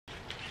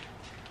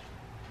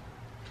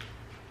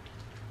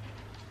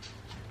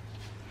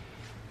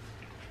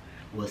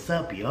What's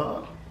up,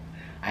 y'all?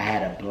 I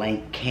had a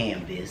blank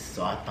canvas,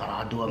 so I thought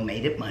I'll do a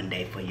Made It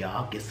Monday for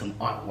y'all, get some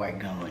artwork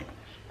going.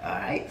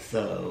 Alright,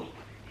 so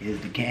here's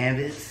the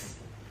canvas,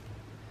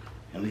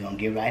 and we're gonna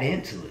get right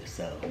into it,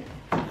 so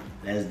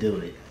let's do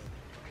it.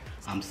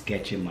 I'm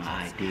sketching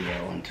my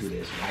idea onto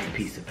this white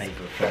piece of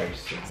paper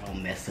first, so I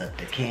don't mess up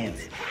the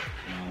canvas,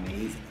 you know what I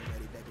mean?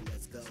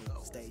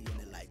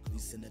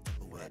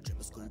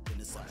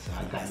 So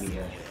I got me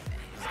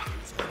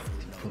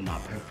put my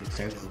perfect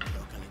circle.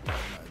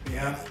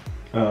 Yeah.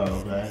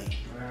 Oh, right.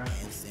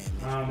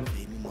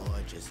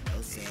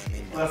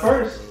 Well,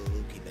 first,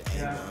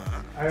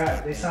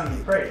 yeah, they sound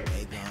me pray.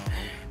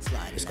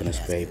 Just gonna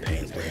spray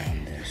paint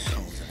around this.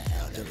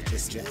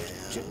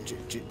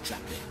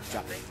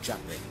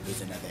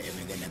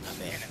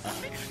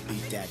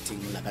 Beat that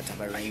thing like a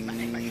tambourine,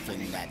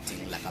 fling that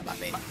thing like a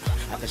bobby.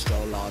 I can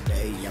stroll all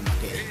day, I'm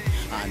okay.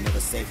 I know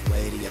the safe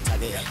way to your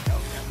target.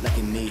 Look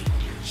at me,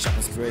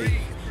 shopping spree,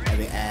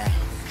 every air,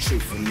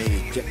 treat for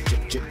me.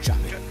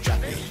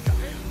 Drop it.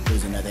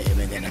 Lose another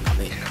image and a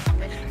copy.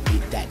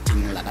 Beat that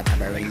thing like a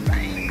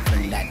tambourine,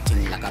 fling that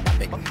thing like a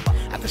bobby.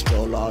 I can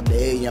stroll all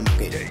day, I'm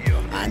okay.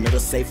 I know the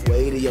safe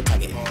way to your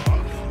target.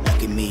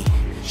 Look at me,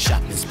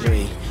 shopping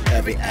spree,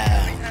 every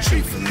aisle,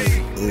 treat for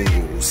me.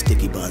 Ooh,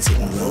 sticky buns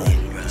hitting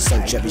one.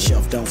 Search every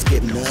shelf, don't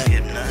skip none.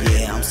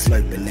 Yeah, I'm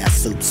slurping that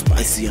soup,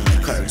 spicy on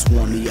the curves,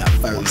 warm me up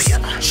first.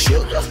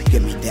 Sugar,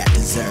 give me that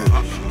dessert.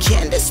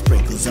 Candy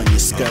sprinkles on your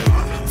skirt.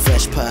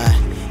 Fresh pie,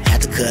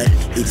 had to cut,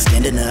 eat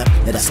standing up,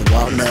 now that's a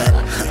walnut.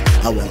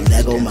 I won't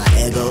let go my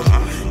ego,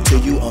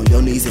 till you on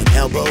your knees and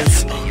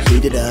elbows.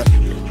 Heat it up,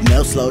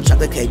 melt slow,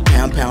 chocolate cake,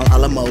 pound,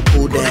 Alamo,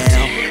 cool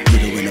down.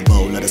 Middle in a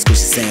bowl, let us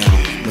squishy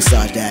sound.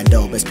 Massage that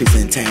dough, best pizza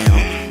in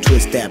town.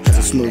 Twist that,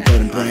 pretzel smooth,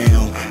 golden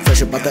brown.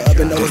 Fresh up out the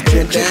oven, know it's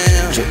been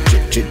down.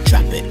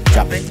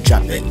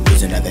 Drop it.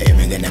 Use another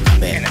earring and a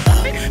carpet.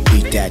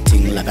 Beat that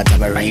thing like a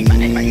tambourine,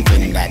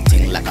 fling that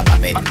thing like a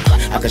bobby.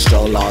 I can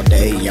stroll all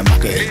day, I'm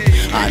okay.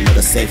 I know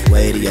the safe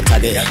way to your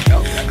target.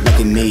 Look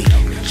at me,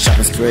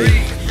 shopping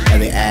spree,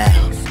 every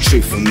aisle,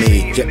 treat for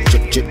me.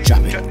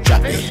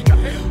 Drop it.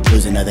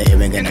 Lose another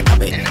earring and a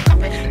carpet.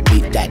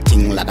 Beat that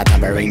thing like a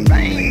tambourine,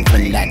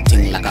 fling that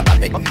thing like a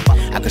bobby.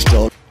 I can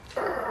stroll.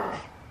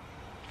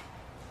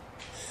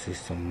 See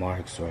some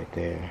marks right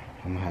there.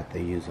 I'm gonna have to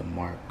use a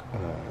mark,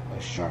 a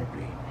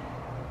Sharpie.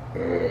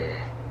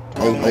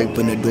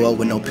 Open the door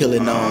with no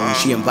peeling on.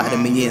 She invited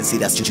me in, see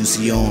that's the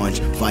juicy orange.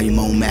 Volume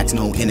on max,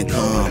 no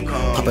intercom.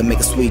 Pop and make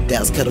a sweet,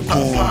 that's kettle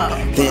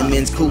corn. Thin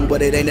min's cool,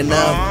 but it ain't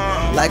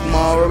enough. Like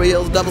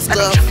Mario's double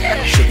stuff.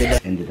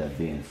 Ended up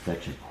being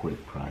such a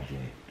quick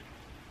project.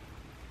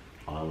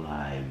 All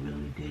I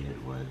really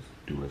did was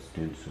do a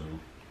stencil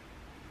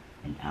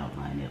and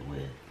outline it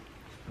with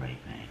spray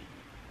paint.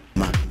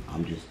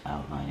 I'm just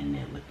outlining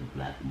it with the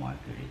black marker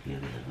to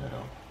give it a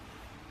little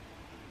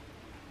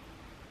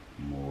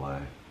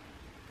more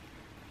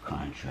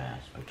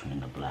contrast between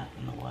the black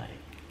and the white.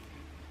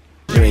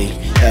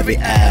 Every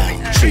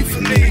aisle, treat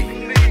for me.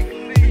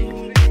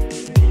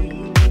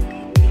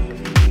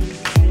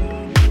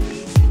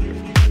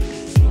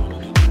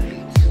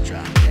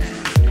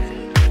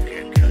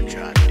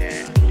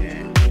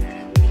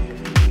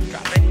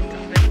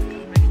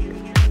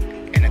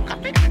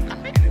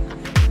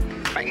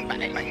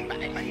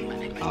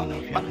 I don't know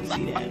if y'all can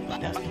see that, but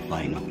that's the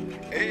final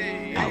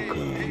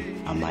outcome.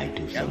 I might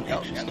do some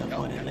extra stuff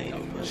on it later,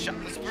 but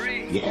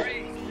yeah,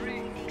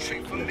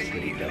 looks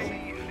pretty dope.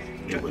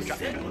 It was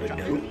simple to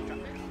do.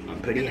 I'm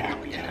pretty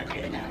happy that I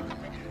came out.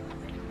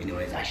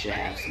 Anyways, I should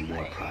have some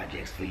more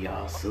projects for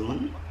y'all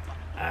soon.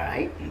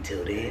 Alright,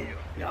 until then,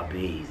 y'all be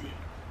easy.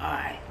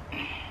 Alright.